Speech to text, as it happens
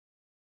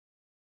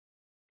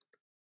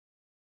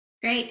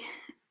Great.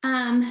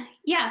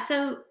 Yeah,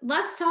 so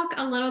let's talk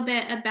a little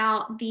bit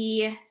about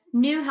the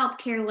new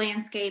healthcare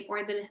landscape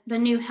or the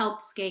new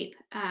healthscape.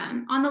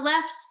 On the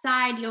left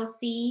side, you'll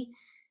see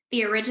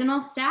the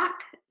original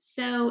stack.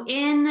 So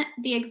in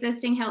the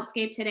existing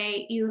healthscape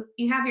today, you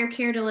have your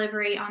care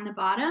delivery on the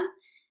bottom.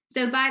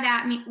 So by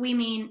that, we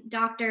mean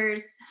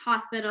doctors,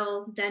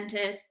 hospitals,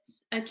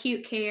 dentists,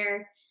 acute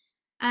care,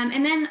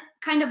 and then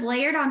kind of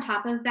layered on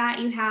top of that,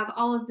 you have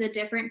all of the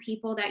different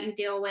people that you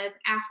deal with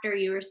after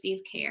you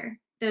receive care.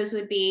 Those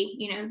would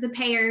be, the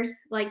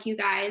payers like you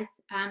guys,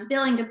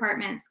 billing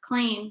departments,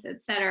 claims,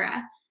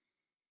 etc.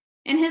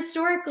 And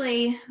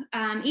historically,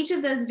 each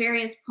of those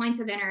various points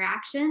of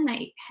interaction,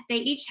 they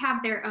each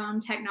have their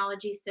own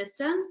technology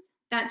systems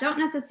that don't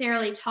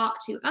necessarily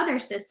talk to other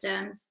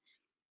systems.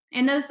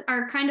 And those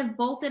are kind of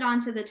bolted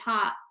onto the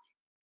top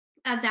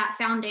of that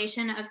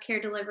foundation of care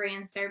delivery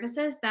and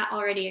services that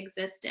already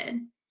existed.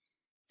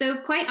 So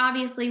quite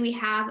obviously, we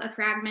have a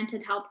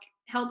fragmented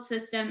health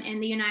system in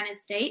the United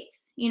States.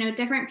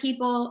 Different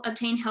people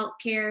obtain health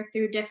care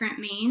through different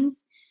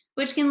means,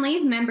 which can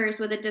leave members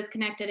with a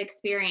disconnected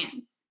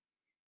experience.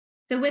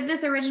 So with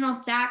this original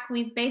stack,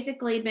 we've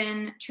basically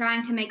been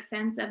trying to make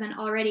sense of an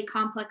already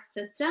complex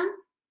system,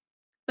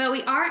 but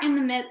we are in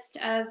the midst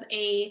of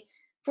a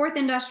fourth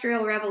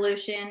industrial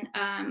revolution,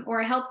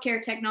 or a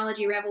healthcare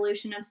technology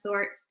revolution of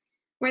sorts,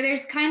 where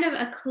there's kind of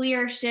a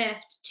clear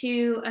shift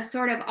to a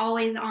sort of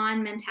always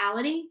on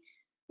mentality,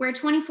 where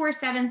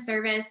 24/7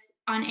 service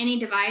on any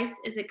device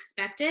is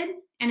expected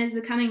and is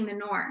becoming the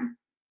norm.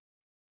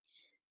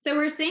 So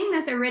we're seeing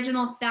this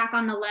original stack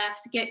on the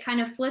left get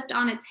kind of flipped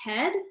on its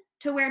head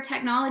to where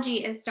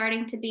technology is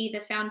starting to be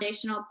the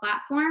foundational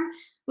platform,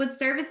 with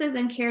services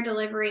and care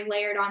delivery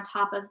layered on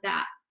top of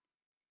that.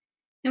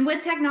 And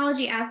with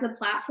technology as the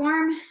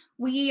platform,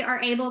 we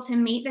are able to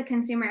meet the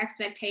consumer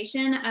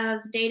expectation of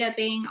data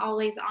being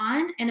always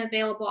on and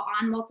available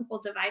on multiple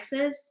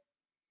devices.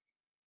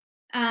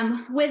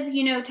 With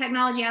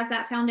technology as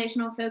that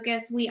foundational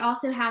focus, we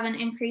also have an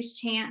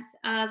increased chance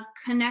of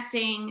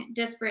connecting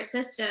disparate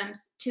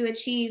systems to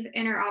achieve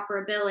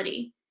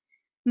interoperability.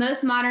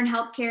 Most modern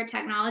healthcare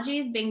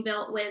technologies being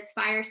built with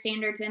FHIR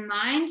standards in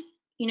mind.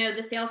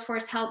 The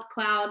Salesforce Health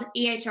Cloud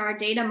EHR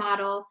data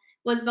model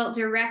was built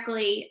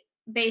directly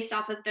based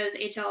off of those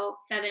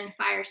HL7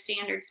 FHIR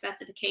standard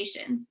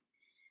specifications.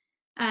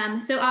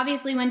 So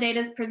obviously, when data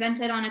is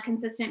presented on a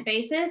consistent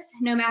basis,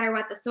 no matter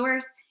what the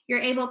source, you're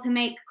able to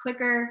make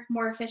quicker,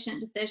 more efficient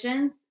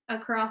decisions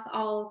across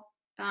all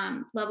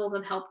levels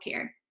of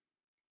healthcare.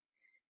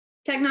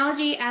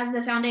 Technology as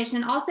the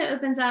foundation also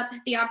opens up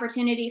the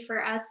opportunity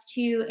for us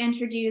to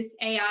introduce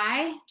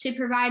AI to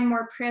provide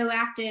more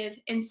proactive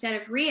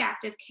instead of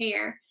reactive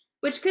care,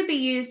 which could be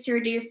used to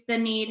reduce the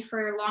need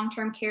for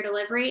long-term care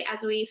delivery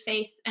as we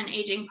face an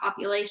aging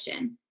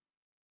population.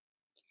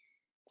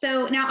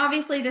 So now,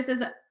 obviously, this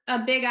is a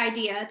big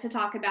idea to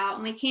talk about,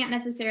 and we can't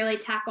necessarily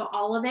tackle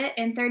all of it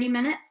in 30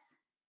 minutes,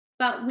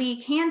 but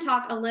we can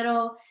talk a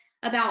little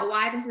about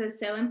why this is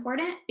so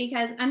important,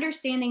 because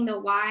understanding the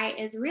why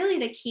is really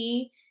the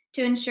key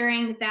to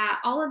ensuring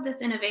that all of this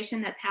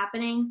innovation that's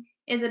happening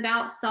is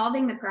about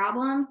solving the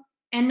problem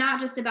and not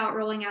just about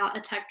rolling out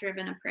a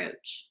tech-driven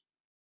approach.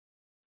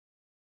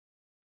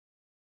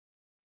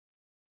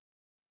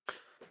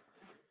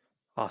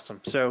 Awesome.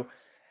 So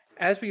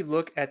as we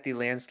look at the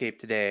landscape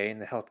today in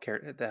the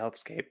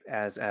healthscape,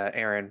 as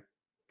Aaron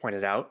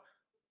pointed out,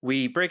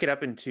 we break it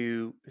up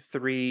into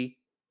three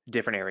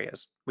different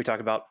areas. We talk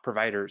about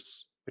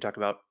providers, we talk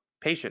about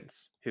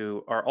patients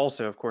who are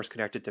also, of course,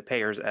 connected to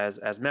payers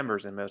as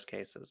members in most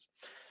cases.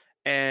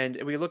 And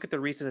we look at the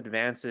recent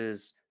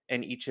advances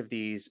in each of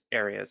these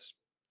areas.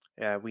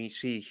 We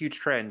see huge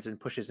trends and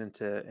pushes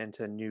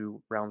into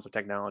new realms of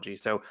technology.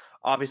 So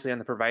obviously on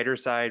the provider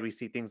side, we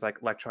see things like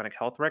electronic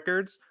health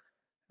records.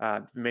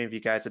 Many of you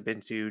guys have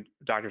been to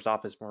doctor's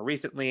office more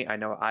recently. I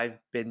know I've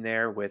been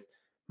there with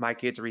my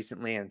kids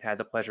recently and had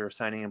the pleasure of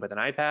signing in with an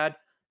iPad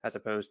as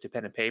opposed to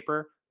pen and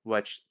paper,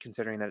 which,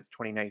 considering that it's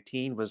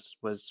 2019, was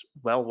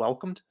well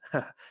welcomed.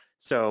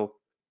 So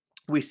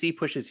we see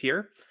pushes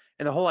here.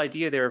 And the whole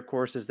idea there, of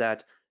course, is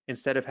that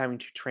instead of having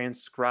to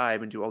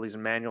transcribe and do all these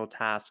manual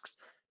tasks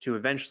to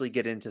eventually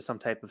get into some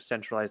type of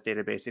centralized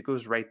database, it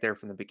goes right there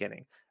from the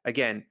beginning.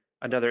 Again,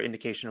 another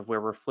indication of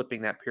where we're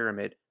flipping that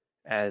pyramid,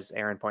 as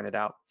Aaron pointed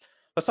out.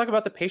 Let's talk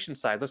about the patient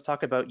side. Let's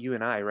talk about you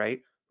and I,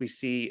 right? We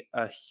see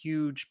a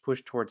huge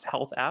push towards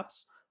health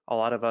apps. A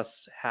lot of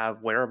us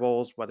have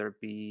wearables, whether it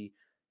be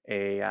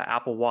a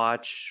Apple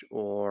Watch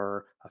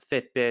or a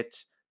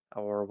Fitbit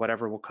or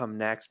whatever will come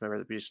next, whether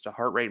it be just a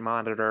heart rate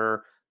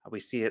monitor. We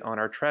see it on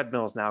our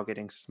treadmills now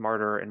getting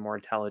smarter and more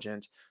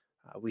intelligent.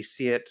 We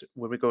see it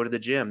when we go to the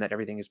gym, that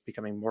everything is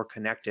becoming more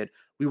connected.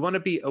 We want to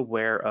be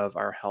aware of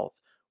our health.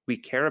 We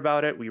care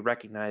about it. We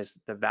recognize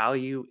the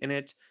value in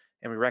it.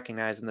 And we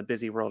recognize in the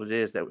busy world it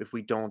is that if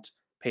we don't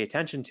pay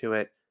attention to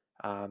it,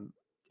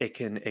 it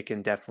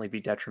can definitely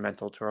be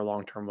detrimental to our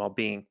long-term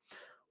well-being.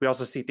 We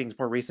also see things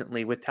more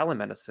recently with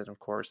telemedicine, of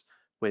course,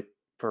 with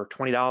for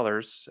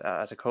 $20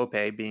 as a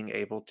copay, being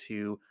able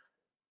to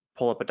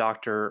pull up a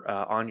doctor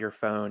on your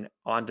phone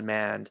on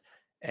demand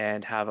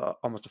and have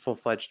almost a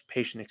full-fledged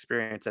patient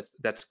experience.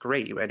 That's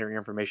great. You enter your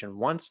information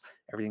once,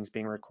 everything's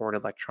being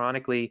recorded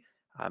electronically,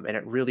 and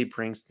it really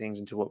brings things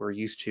into what we're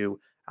used to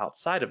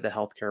outside of the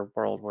healthcare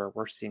world, where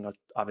we're seeing,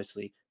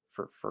 obviously,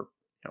 for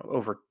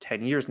over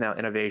 10 years now,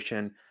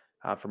 innovation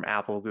from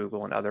Apple,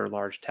 Google, and other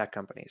large tech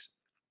companies.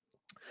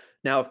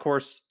 Now, of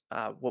course,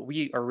 what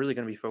we are really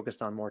going to be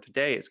focused on more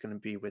today is going to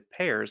be with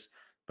payers,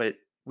 but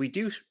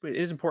it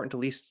is important to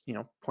at least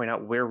point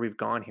out where we've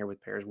gone here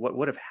with payers. What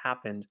would have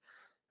happened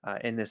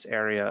in this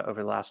area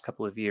over the last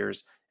couple of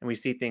years? And we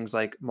see things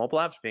like mobile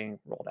apps being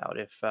rolled out.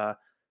 If,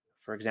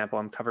 for example,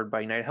 I'm covered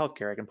by United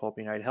Healthcare, I can pull up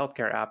a United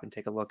Healthcare app and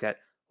take a look at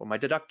what my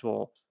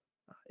deductible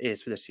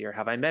is for this year.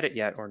 Have I met it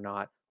yet or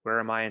not? Where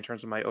am I in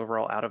terms of my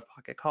overall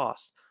out-of-pocket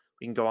costs?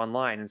 We can go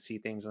online and see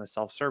things on the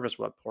self-service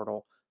web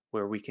portal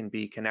where we can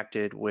be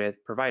connected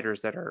with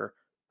providers that are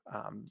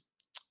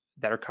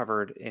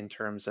covered in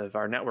terms of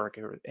our network,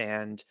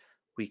 and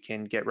we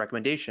can get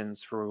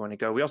recommendations for where we want to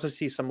go. We also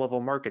see some level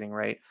of marketing,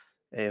 right?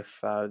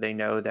 If they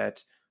know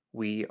that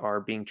we are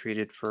being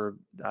treated for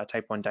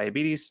type 1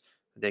 diabetes,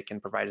 they can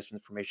provide us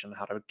information on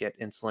how to get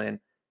insulin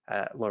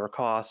at lower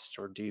cost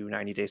or do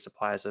 90-day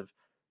supplies of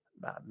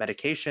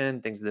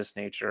medication, things of this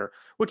nature,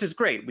 which is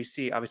great. We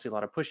see obviously a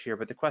lot of push here,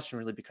 but the question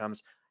really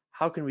becomes,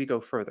 how can we go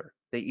further?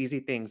 The easy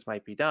things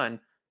might be done.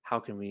 How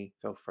can we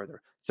go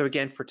further? So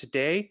again, for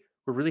today,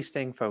 we're really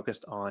staying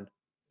focused on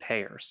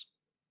payers.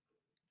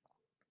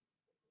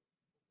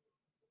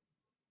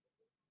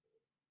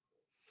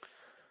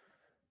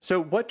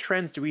 So what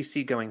trends do we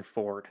see going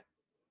forward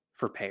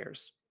for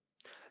payers?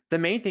 The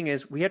main thing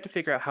is we have to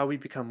figure out how we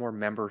become more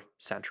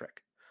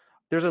member-centric.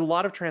 There's a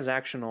lot of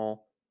transactional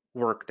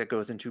work that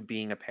goes into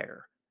being a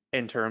payer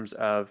in terms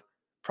of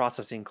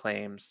processing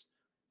claims,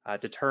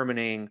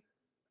 determining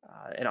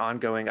an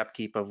ongoing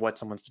upkeep of what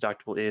someone's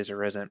deductible is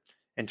or isn't,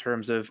 in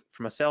terms of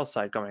from a sales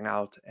side going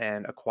out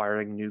and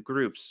acquiring new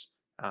groups,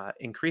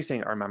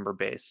 increasing our member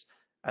base,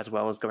 as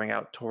well as going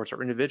out towards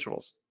our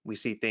individuals. We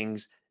see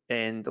things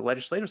in the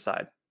legislative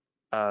side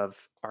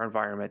of our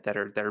environment that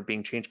are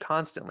being changed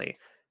constantly.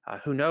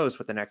 Who knows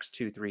what the next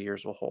 2-3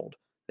 years will hold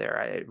there?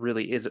 It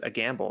really is a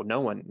gamble. No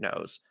one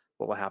knows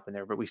what will happen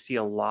there, but we see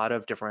a lot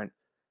of different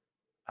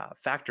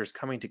factors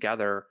coming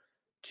together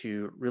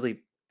to really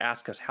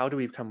ask us, how do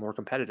we become more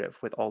competitive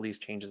with all these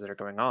changes that are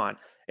going on?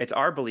 It's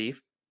our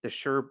belief the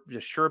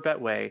sure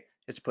bet way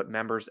is to put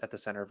members at the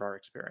center of our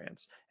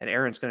experience. And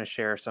Aaron's going to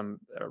share some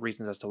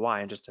reasons as to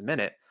why in just a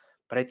minute.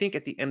 But I think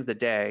at the end of the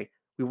day,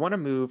 we want to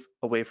move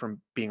away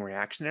from being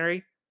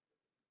reactionary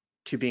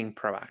to being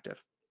proactive.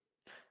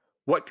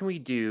 What can we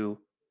do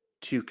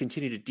to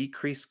continue to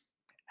decrease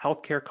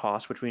healthcare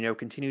costs, which we know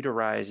continue to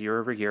rise year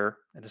over year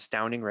at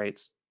astounding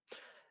rates,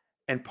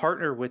 and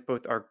partner with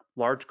both our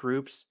large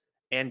groups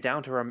and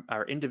down to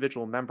our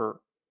individual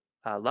member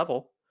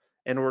level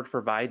in order to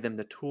provide them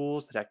the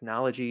tools, the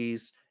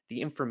technologies,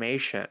 the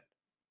information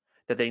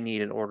that they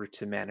need in order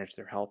to manage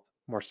their health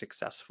more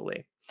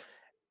successfully.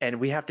 And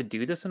we have to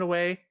do this in a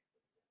way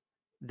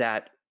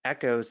that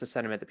echoes the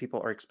sentiment that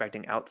people are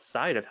expecting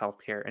outside of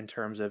healthcare in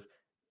terms of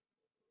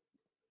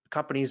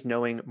companies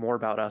knowing more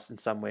about us in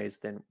some ways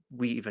than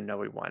we even know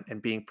we want,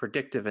 and being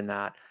predictive in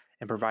that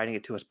and providing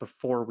it to us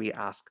before we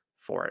ask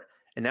for it.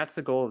 And that's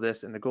the goal of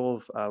this, and the goal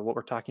of what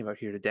we're talking about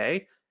here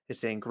today is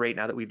saying, great,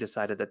 now that we've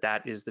decided that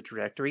that is the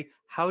trajectory,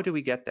 how do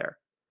we get there?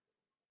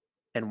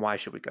 And why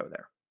should we go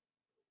there?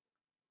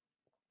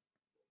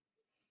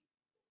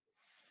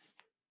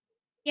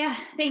 Yeah,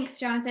 thanks,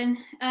 Jonathan.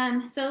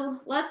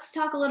 So let's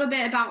talk a little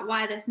bit about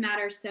why this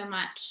matters so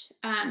much.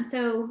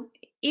 So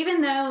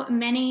even though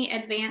many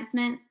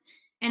advancements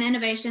and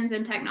innovations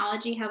in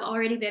technology have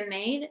already been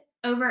made,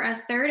 over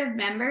a third of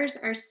members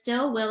are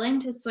still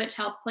willing to switch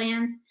health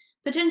plans,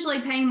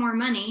 potentially paying more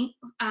money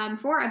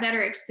for a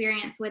better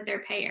experience with their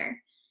payer.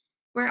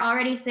 We're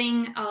already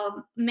seeing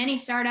many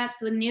startups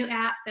with new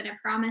apps and a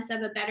promise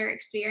of a better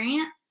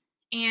experience.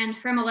 And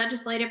from a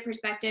legislative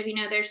perspective,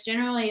 there's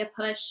generally a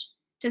push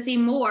to see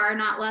more,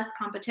 not less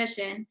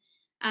competition.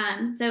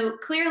 So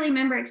clearly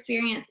member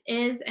experience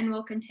is and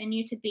will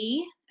continue to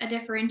be a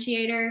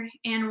differentiator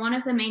and one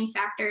of the main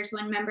factors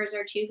when members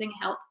are choosing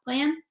a health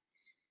plan.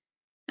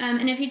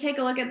 And if you take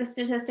a look at the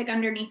statistic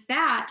underneath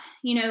that,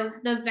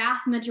 the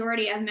vast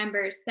majority of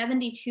members,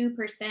 72%,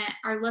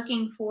 are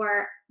looking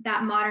for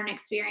that modern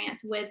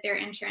experience with their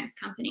insurance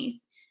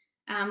companies.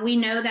 We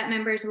know that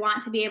members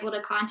want to be able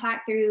to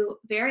contact through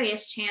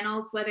various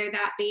channels, whether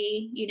that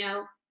be,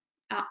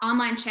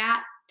 online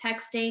chat,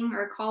 texting,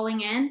 or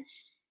calling in,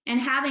 and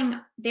having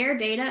their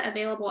data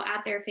available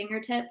at their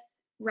fingertips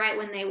right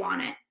when they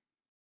want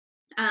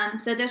it.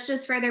 So this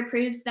just further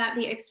proves that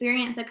the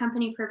experience a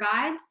company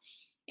provides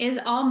is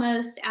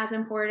almost as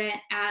important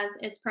as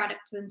its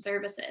products and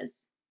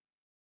services.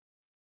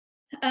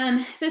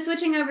 So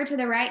switching over to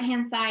the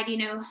right-hand side,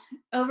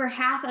 over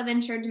half of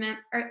insured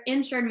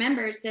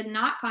members did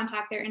not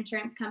contact their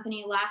insurance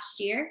company last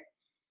year.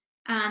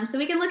 So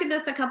we can look at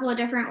this a couple of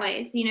different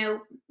ways.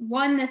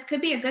 One, this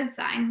could be a good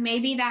sign.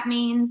 Maybe that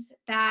means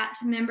that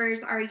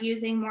members are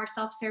using more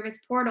self-service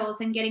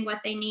portals and getting what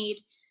they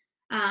need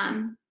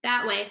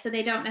that way, so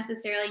they don't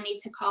necessarily need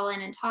to call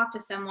in and talk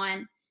to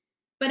someone.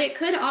 But it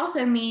could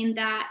also mean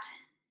that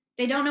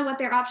they don't know what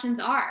their options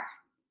are.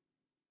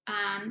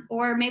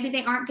 Or maybe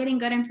they aren't getting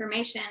good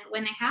information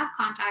when they have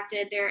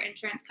contacted their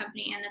insurance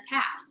company in the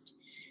past.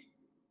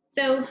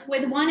 So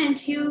with 1 in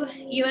 2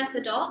 US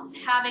adults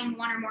having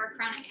one or more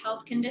chronic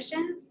health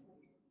conditions,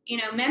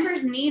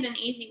 members need an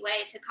easy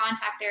way to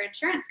contact their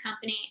insurance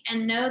company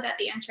and know that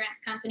the insurance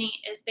company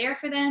is there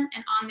for them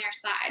and on their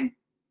side.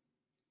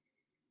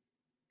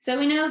 So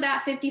we know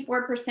that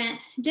 54%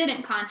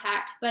 didn't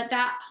contact, but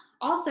that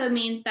also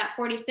means that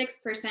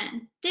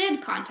 46%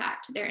 did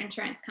contact their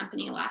insurance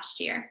company last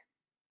year.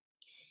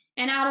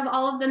 And out of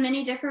all of the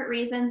many different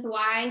reasons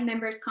why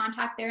members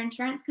contact their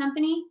insurance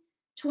company,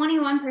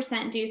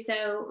 21% do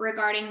so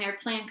regarding their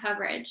plan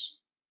coverage.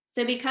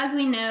 So because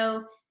we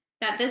know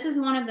that this is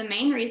one of the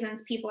main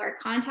reasons people are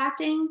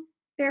contacting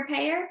their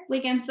payer,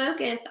 we can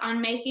focus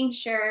on making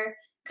sure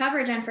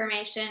coverage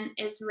information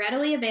is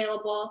readily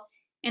available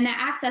and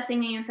that accessing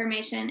the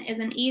information is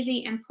an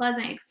easy and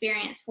pleasant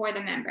experience for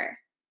the member.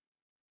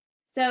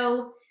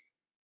 So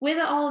with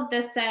all of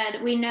this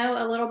said, we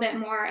know a little bit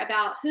more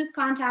about who's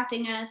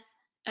contacting us,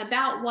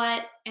 about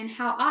what, and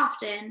how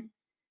often.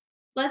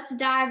 Let's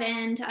dive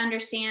in to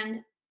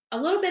understand a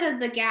little bit of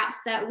the gaps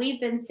that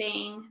we've been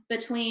seeing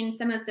between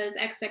some of those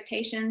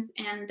expectations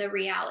and the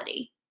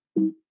reality.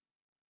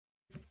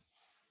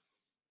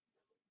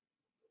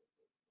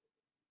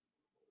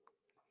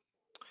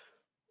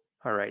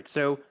 All right,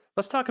 so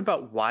let's talk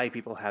about why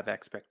people have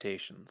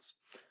expectations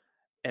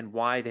and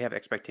why they have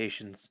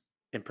expectations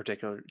in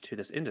particular to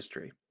this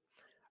industry.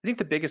 I think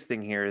the biggest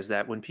thing here is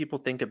that when people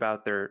think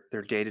about their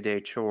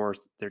day-to-day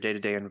chores, their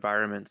day-to-day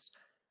environments,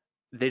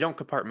 they don't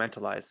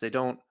compartmentalize. They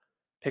don't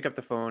pick up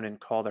the phone and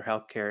call their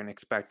healthcare and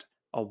expect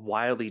a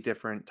wildly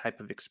different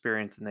type of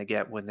experience than they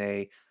get when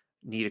they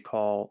need to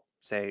call,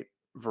 say,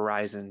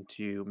 Verizon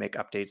to make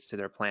updates to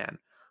their plan,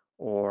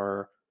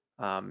 or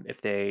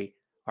if they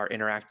are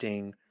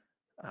interacting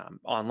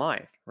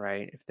online,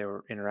 right? If they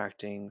were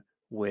interacting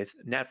with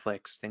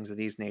Netflix, things of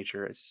these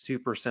nature, it's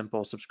super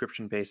simple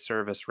subscription-based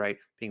service, right?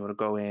 Being able to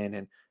go in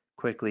and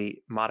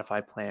quickly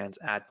modify plans,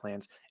 add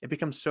plans, it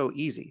becomes so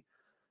easy.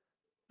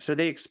 So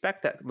they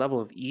expect that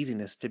level of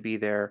easiness to be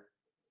there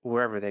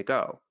wherever they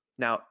go.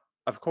 Now,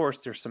 of course,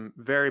 there's some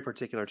very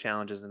particular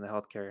challenges in the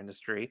healthcare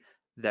industry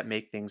that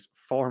make things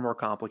far more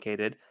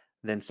complicated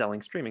than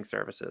selling streaming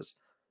services.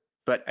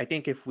 But I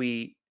think if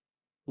we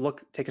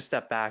take a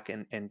step back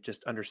and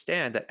just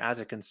understand that as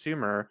a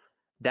consumer,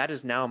 that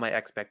is now my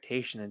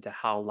expectation into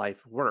how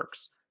life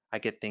works. I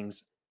get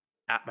things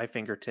at my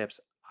fingertips.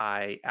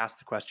 I ask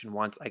the question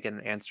once, I get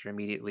an answer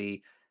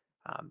immediately.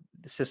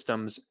 The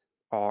systems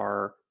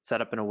are set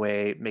up in a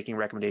way making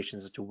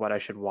recommendations as to what I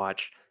should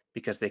watch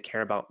because they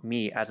care about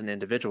me as an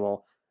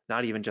individual,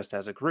 not even just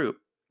as a group.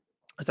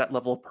 It's that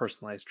level of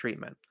personalized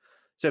treatment.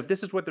 So if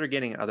this is what they're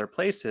getting in other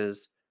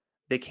places,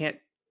 they can't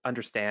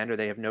understand or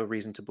they have no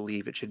reason to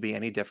believe it should be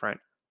any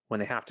different when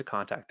they have to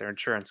contact their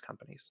insurance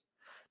companies.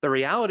 The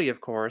reality,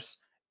 of course,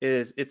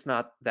 is it's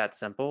not that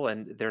simple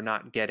and they're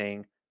not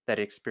getting that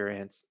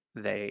experience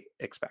they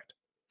expect.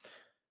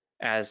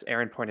 As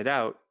Aaron pointed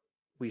out,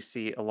 we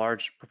see a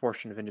large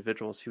proportion of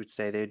individuals who would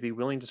say they'd be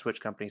willing to switch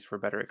companies for a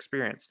better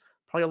experience.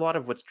 Probably a lot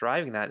of what's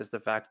driving that is the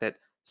fact that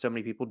so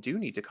many people do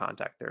need to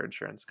contact their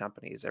insurance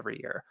companies every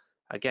year.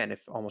 Again,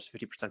 if almost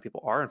 50% of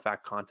people are in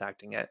fact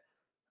contacting it,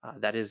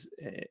 that is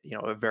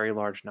a very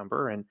large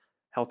number, and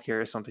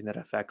healthcare is something that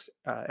affects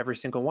every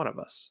single one of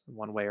us in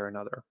one way or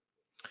another.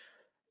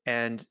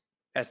 And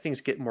as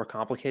things get more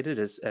complicated,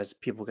 as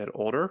people get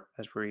older,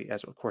 as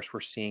of course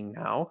we're seeing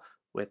now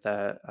with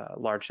a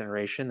large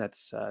generation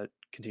that's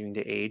continuing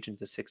to age into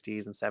the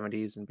 60s and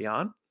 70s and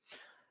beyond,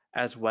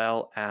 as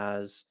well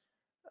as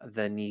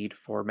the need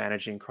for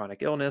managing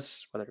chronic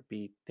illness, whether it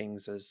be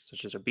things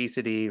such as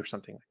obesity or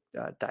something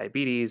like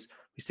diabetes.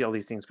 We see all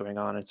these things going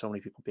on and so many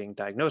people being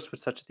diagnosed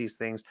with such of these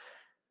things.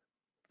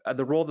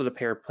 The role that a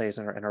payer plays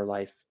in our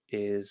life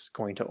is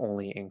going to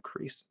only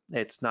increase.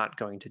 It's not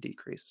going to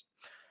decrease.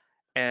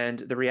 And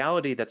the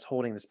reality that's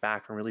holding this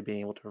back from really being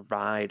able to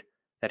provide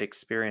that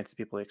experience that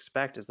people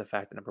expect is the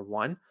fact that, number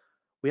one,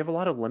 we have a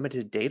lot of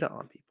limited data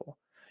on people.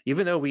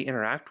 Even though we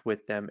interact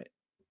with them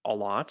a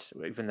lot,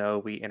 even though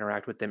we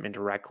interact with them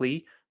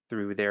indirectly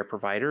through their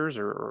providers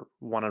or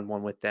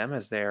one-on-one with them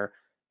as they're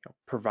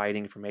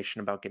providing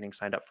information about getting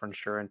signed up for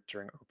insurance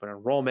during open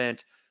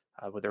enrollment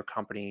with their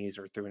companies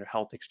or through a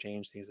health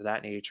exchange, things of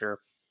that nature.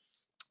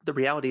 The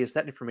reality is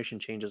that information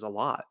changes a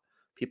lot.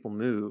 People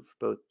move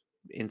both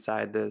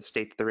inside the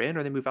state that they're in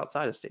or they move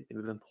outside of state. They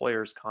move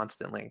employers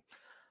constantly.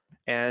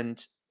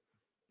 And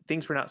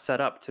things were not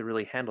set up to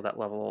really handle that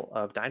level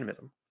of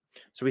dynamism.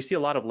 So we see a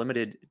lot of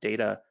limited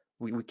data.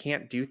 We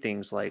can't do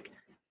things like,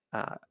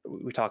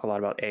 we talk a lot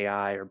about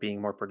AI or being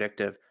more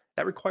predictive.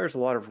 That requires a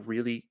lot of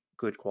really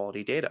good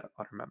quality data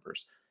on our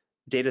members,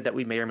 data that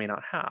we may or may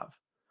not have.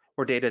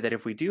 or data that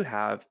if we do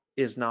have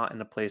is not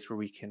in a place where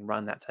we can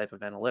run that type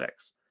of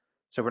analytics.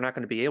 So we're not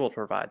going to be able to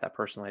provide that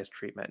personalized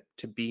treatment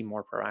to be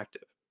more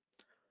proactive.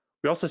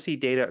 We also see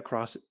data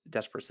across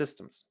disparate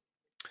systems.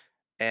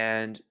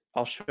 And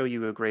I'll show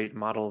you a great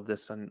model of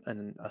this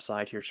on a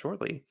slide here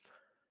shortly.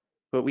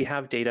 But we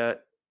have data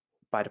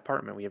by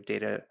department. We have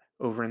data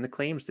over in the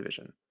claims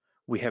division.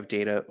 We have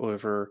data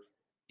over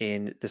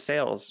in the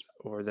sales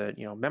or the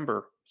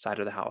member side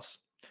of the house.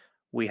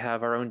 We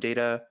have our own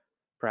data,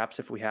 perhaps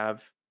if we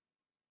have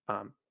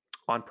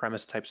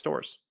on-premise type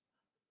stores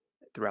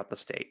throughout the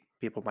state.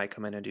 People might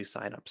come in and do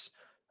signups.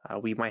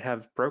 We might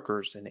have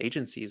brokers and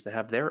agencies that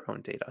have their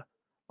own data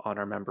on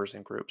our members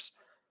and groups.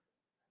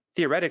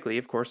 Theoretically,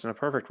 of course, in a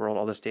perfect world,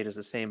 all this data is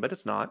the same, but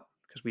it's not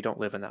because we don't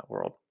live in that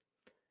world.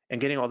 And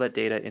getting all that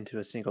data into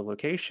a single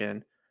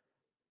location,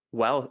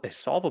 while a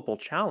solvable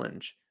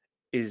challenge,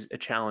 is a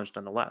challenge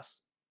nonetheless.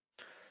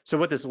 So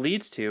what this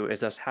leads to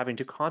is us having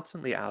to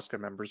constantly ask our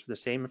members for the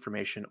same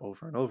information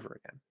over and over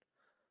again.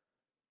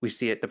 We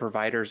see it, the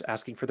providers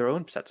asking for their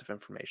own sets of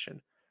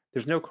information.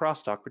 There's no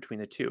crosstalk between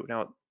the two.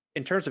 Now,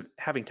 in terms of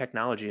having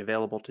technology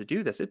available to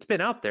do this, it's been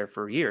out there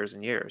for years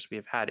and years. We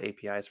have had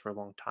APIs for a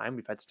long time.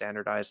 We've had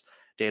standardized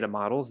data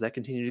models that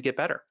continue to get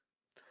better.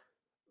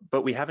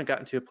 But we haven't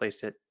gotten to a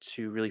place yet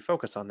to really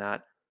focus on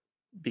that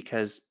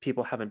because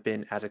people haven't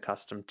been as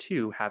accustomed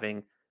to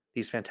having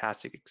these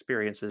fantastic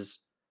experiences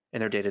in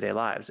their day-to-day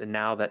lives. And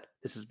now that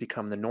this has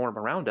become the norm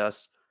around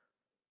us,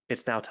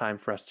 it's now time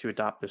for us to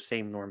adopt those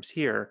same norms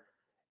here,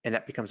 and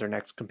that becomes our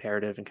next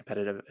comparative and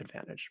competitive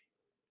advantage.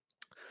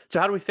 So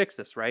how do we fix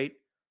this, right?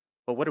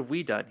 Well, what have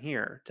we done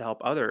here to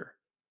help other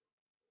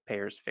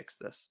payers fix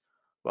this?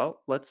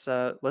 Well, let's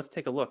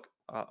take a look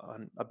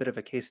on a bit of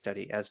a case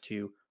study as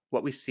to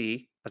what we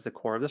see as the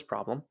core of this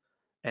problem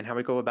and how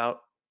we go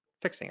about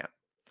fixing it.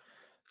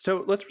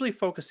 So let's really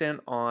focus in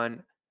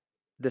on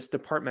this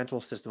departmental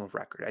system of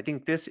record. I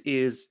think this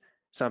is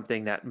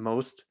something that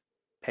most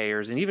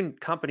payers and even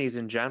companies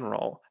in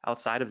general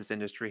outside of this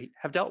industry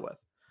have dealt with.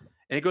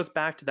 And it goes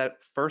back to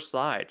that first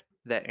slide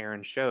that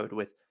Aaron showed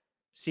with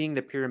seeing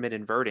the pyramid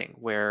inverting,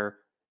 where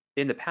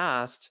in the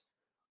past,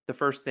 the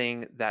first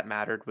thing that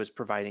mattered was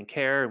providing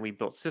care, and we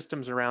built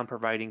systems around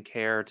providing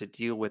care to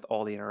deal with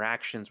all the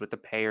interactions with the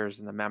payers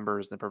and the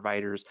members and the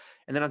providers.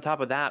 And then on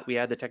top of that, we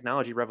had the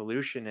technology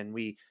revolution, and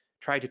we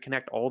tried to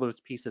connect all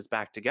those pieces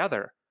back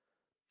together.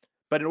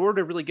 But in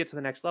order to really get to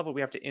the next level,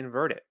 we have to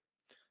invert it.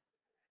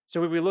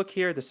 So when we look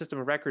here, the system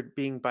of record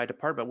being by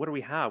department, what do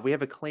we have? We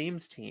have a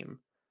claims team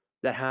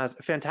that has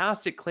a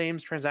fantastic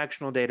claims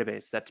transactional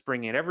database that's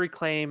bringing in every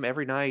claim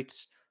every night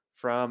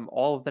from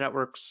all of the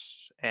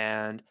networks,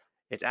 and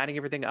it's adding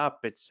everything up,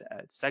 it's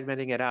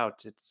segmenting it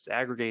out, it's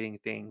aggregating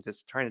things,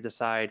 it's trying to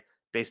decide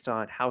based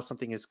on how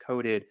something is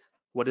coded,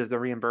 what is the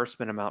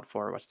reimbursement amount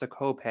for, what's the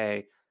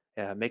copay,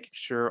 making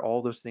sure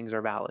all those things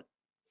are valid.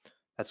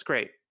 That's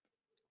great.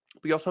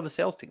 We also have a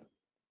sales team.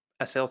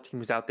 A sales team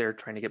who's out there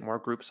trying to get more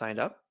groups signed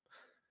up,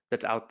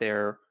 that's out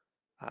there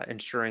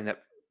ensuring that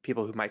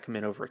people who might come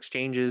in over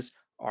exchanges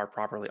are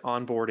properly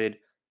onboarded.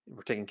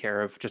 We're taking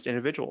care of just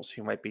individuals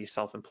who might be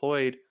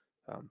self-employed,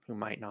 who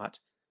might not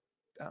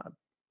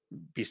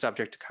be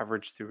subject to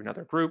coverage through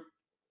another group,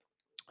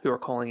 who are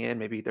calling in,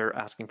 maybe they're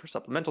asking for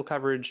supplemental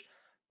coverage,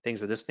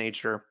 things of this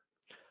nature.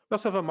 We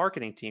also have a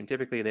marketing team.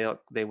 Typically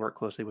they work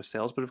closely with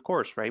sales, but of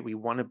course, right, we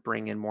want to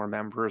bring in more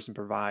members and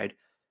provide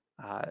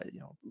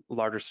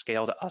larger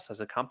scale to us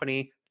as a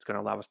company. It's going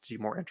to allow us to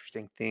do more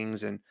interesting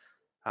things and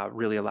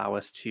really allow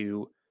us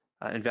to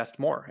invest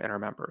more in our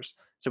members.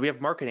 So we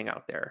have marketing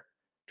out there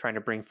trying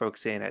to bring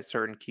folks in at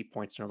certain key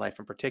points in their life,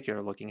 in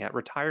particular looking at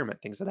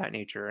retirement, things of that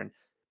nature, and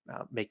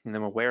making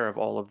them aware of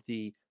all of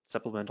the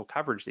supplemental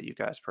coverage that you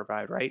guys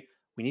provide, right?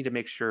 We need to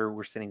make sure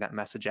we're sending that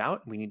message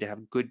out. We need to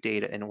have good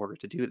data in order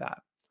to do that.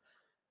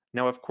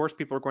 Now, of course,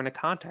 people are going to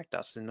contact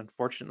us, and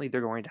unfortunately,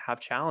 they're going to have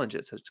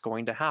challenges. It's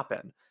going to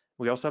happen.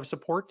 We also have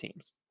support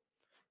teams.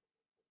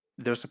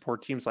 Those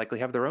support teams likely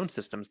have their own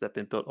systems that have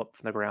been built up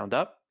from the ground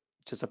up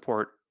to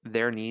support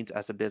their needs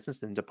as a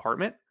business and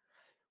department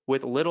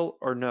with little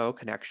or no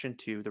connection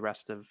to the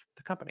rest of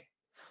the company.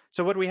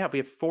 So what do we have? We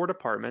have 4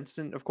 departments,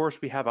 and of course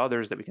we have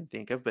others that we can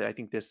think of, but I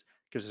think this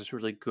gives us a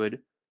really good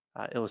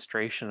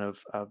illustration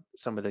of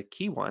some of the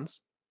key ones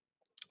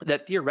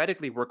that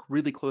theoretically work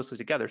really closely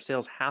together.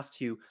 Sales has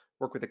to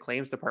work with the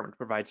claims department to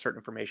provide certain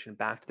information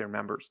back to their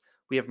members.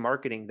 We have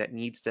marketing that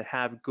needs to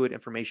have good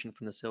information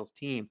from the sales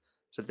team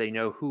so that they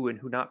know who and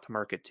who not to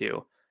market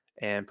to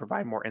and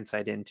provide more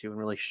insight into and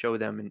really show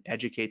them and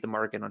educate the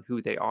market on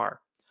who they are.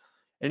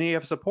 And then you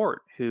have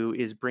support who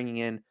is bringing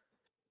in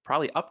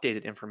probably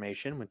updated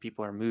information when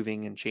people are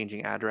moving and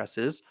changing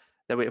addresses.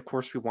 That way, of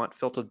course, we want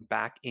filtered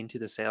back into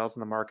the sales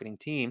and the marketing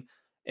team.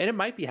 And it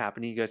might be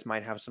happening. You guys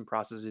might have some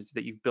processes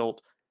that you've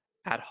built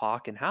ad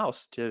hoc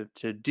in-house to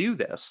do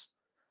this,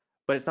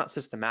 but it's not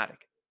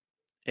systematic.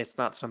 It's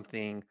not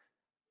something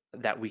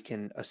that we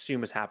can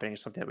assume is happening.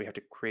 It's something that we have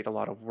to create a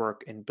lot of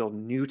work and build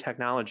new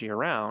technology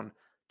around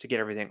to get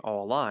everything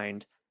all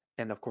aligned.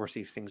 And of course,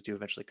 these things do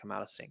eventually come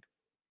out of sync.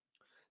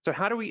 So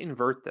how do we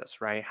invert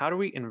this, right? How do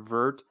we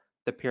invert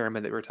the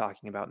pyramid that we were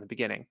talking about in the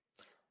beginning?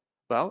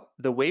 Well,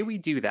 the way we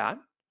do that,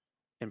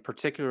 and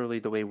particularly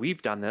the way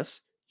we've done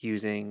this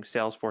using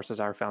Salesforce as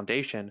our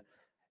foundation,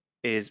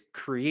 is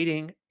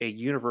creating a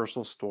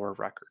universal store of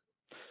record.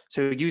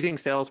 So using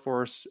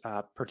Salesforce,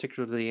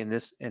 particularly in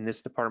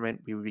this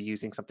department, we would be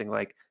using something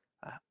like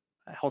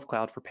Health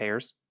Cloud for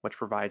payers, which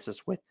provides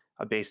us with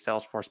a base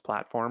Salesforce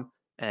platform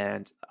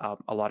and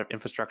a lot of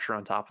infrastructure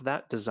on top of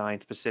that,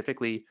 designed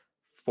specifically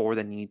for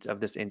the needs of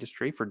this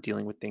industry for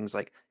dealing with things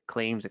like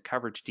claims and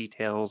coverage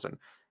details and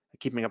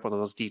keeping up with all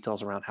those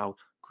details around how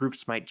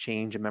groups might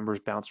change and members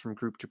bounce from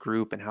group to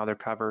group and how they're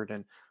covered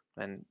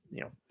and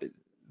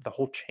the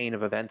whole chain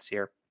of events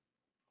here.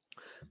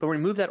 But we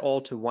move that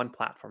all to one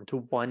platform, to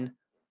one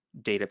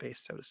database,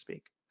 so to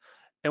speak.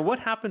 And what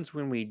happens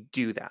when we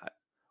do that?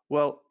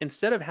 Well,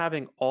 instead of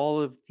having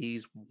all of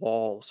these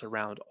walls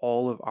around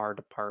all of our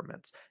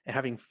departments and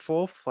having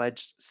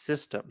full-fledged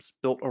systems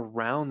built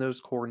around those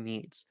core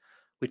needs,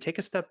 we take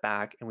a step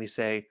back and we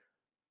say,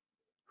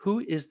 who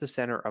is the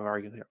center of our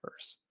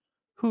universe?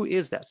 Who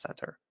is that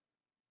center?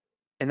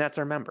 And that's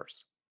our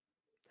members.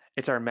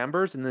 It's our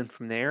members, and then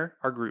from there,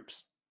 our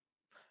groups.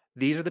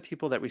 These are the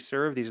people that we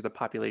serve. These are the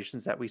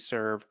populations that we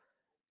serve.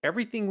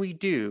 Everything we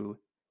do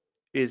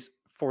is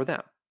for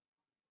them.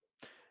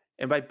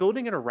 And by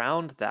building it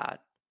around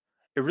that,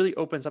 it really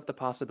opens up the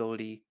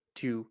possibility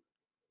to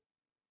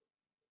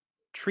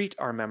treat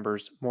our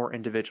members more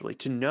individually,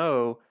 to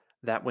know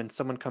that when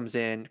someone comes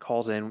in,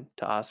 calls in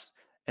to us,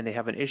 and they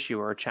have an issue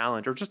or a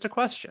challenge or just a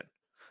question,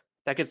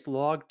 that gets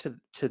logged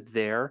to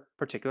their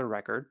particular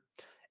record,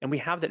 and we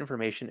have that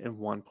information in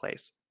one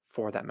place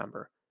for that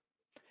member.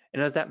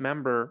 And as that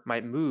member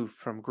might move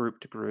from group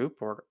to group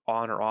or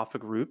on or off a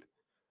group,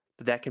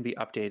 that can be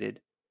updated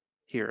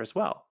here as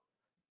well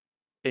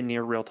in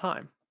near real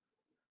time.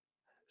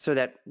 So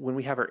that when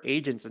we have our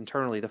agents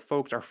internally, the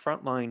folks, our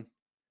frontline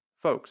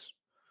folks,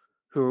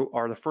 who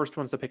are the first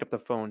ones to pick up the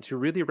phones, who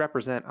really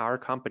represent our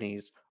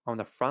companies on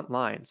the front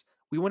lines,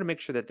 we want to make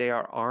sure that they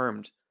are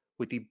armed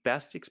with the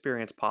best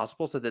experience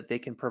possible so that they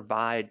can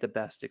provide the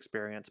best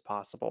experience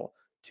possible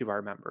to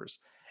our members.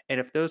 And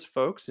if those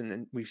folks,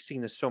 and we've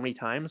seen this so many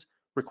times,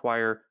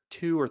 require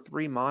 2 or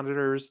 3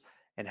 monitors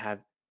and have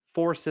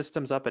 4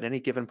 systems up at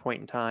any given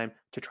point in time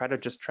to try to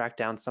just track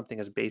down something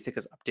as basic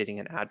as updating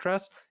an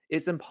address,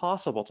 it's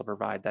impossible to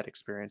provide that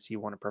experience you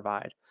want to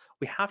provide.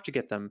 We have to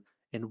get them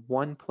in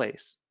one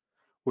place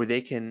where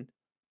they can,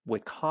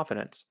 with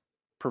confidence,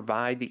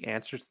 provide the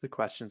answers to the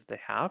questions they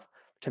have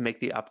to make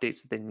the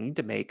updates that they need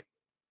to make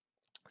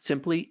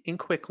simply and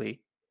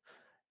quickly,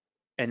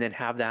 and then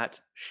have that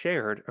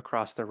shared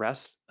across the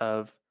rest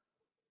of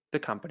the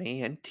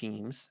company and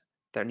teams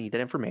that need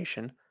that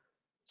information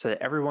so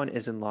that everyone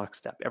is in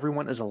lockstep,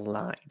 everyone is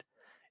aligned.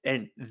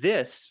 And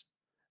this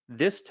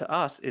to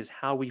us is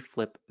how we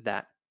flip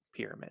that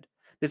pyramid.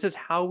 This is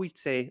how we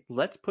say,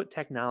 let's put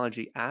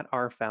technology at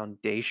our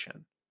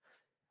foundation.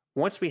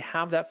 Once we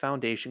have that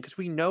foundation, because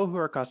we know who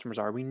our customers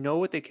are, we know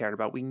what they care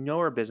about, we know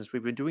our business,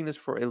 we've been doing this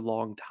for a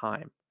long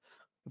time.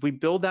 If we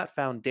build that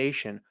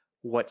foundation,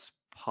 what's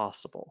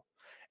possible?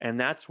 And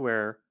that's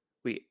where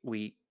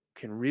we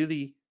can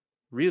really,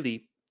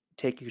 really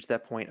take you to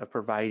that point of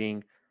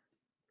providing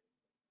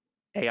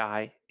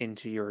AI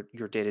into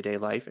your day-to-day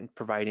life and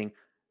providing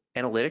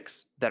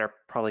analytics that are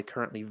probably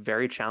currently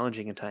very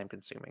challenging and time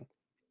consuming.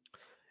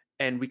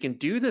 And we can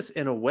do this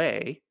in a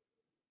way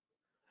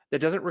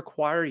that doesn't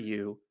require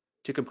you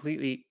to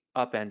completely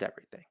upend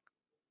everything,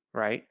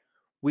 right?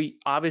 We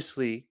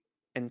obviously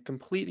and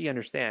completely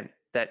understand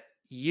that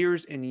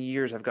years and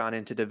years have gone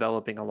into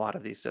developing a lot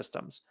of these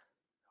systems.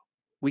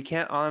 We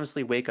can't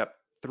honestly wake up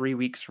 3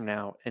 weeks from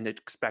now and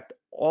expect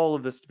all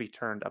of this to be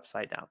turned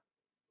upside down.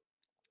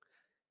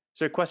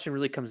 So the question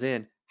really comes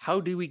in,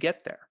 how do we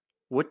get there?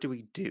 What do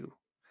we do?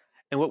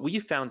 And what we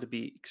found to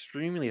be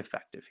extremely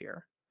effective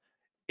here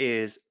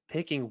is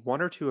picking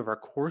 1 or 2 of our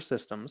core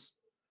systems,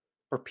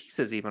 or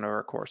pieces even of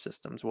our core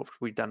systems, what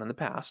we've done in the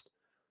past,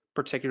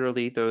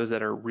 particularly those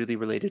that are really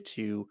related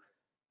to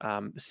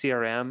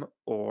CRM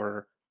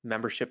or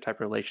membership type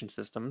relation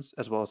systems,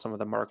 as well as some of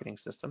the marketing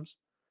systems.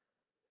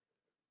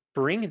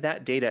 Bring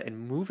that data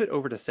and move it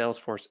over to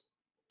Salesforce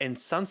and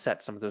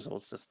sunset some of those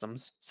old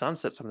systems,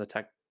 sunset some of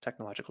the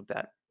technological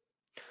debt,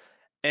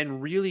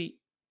 and really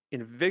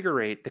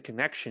invigorate the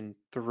connection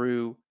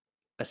through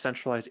a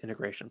centralized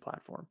integration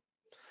platform.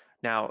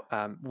 Now,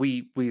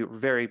 we're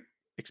very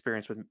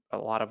experienced with a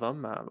lot of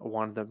them.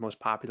 One of the most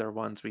popular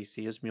ones we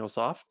see is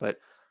MuleSoft, but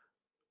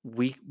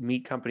we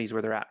meet companies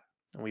where they're at.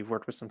 And we've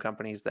worked with some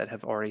companies that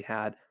have already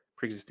had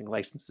pre-existing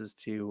licenses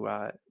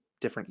to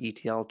different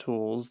ETL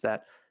tools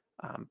that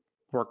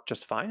work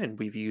just fine, and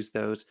we've used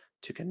those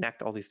to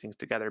connect all these things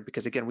together.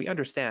 Because again, we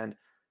understand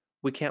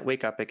we can't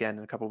wake up again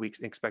in a couple of weeks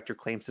and expect your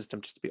claim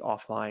system just to be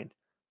offline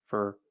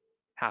for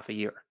half a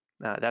year.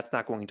 That's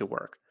not going to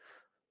work.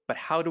 But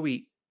how do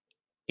we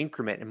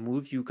increment and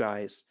move you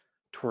guys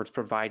towards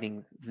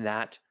providing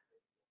that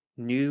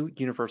new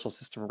universal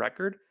system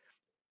record?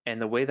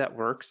 And the way that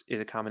works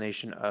is a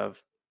combination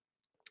of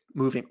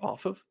moving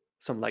off of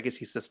some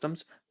legacy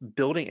systems,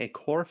 building a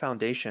core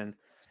foundation,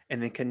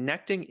 and then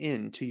connecting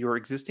into your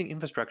existing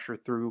infrastructure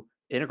through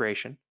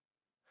integration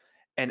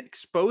and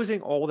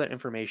exposing all that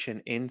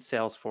information in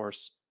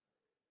Salesforce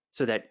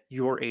so that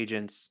your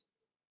agents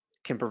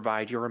can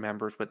provide your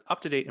members with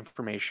up-to-date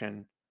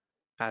information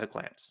at a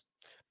glance.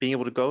 Being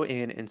able to go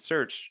in and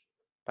search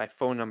by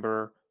phone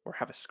number or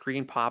have a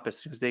screen pop as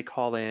soon as they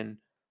call in,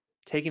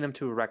 taking them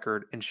to a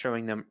record and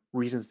showing them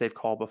reasons they've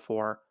called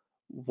before,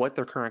 what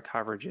their current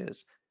coverage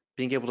is,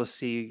 being able to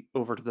see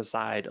over to the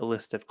side a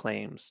list of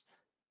claims,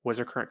 what's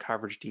their current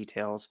coverage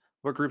details,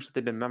 what groups that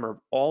they've been a member of,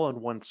 all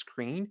on one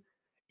screen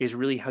is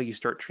really how you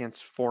start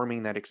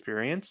transforming that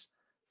experience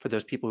for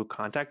those people who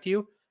contact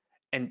you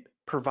and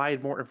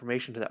provide more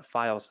information to that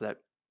file so that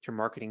your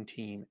marketing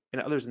team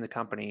and others in the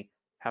company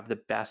have the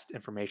best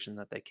information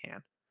that they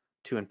can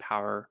to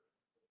empower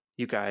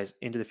you guys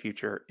into the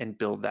future and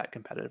build that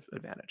competitive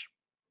advantage.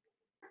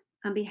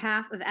 On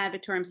behalf of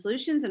Advitorium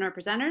Solutions and our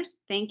presenters,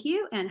 thank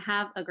you and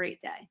have a great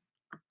day.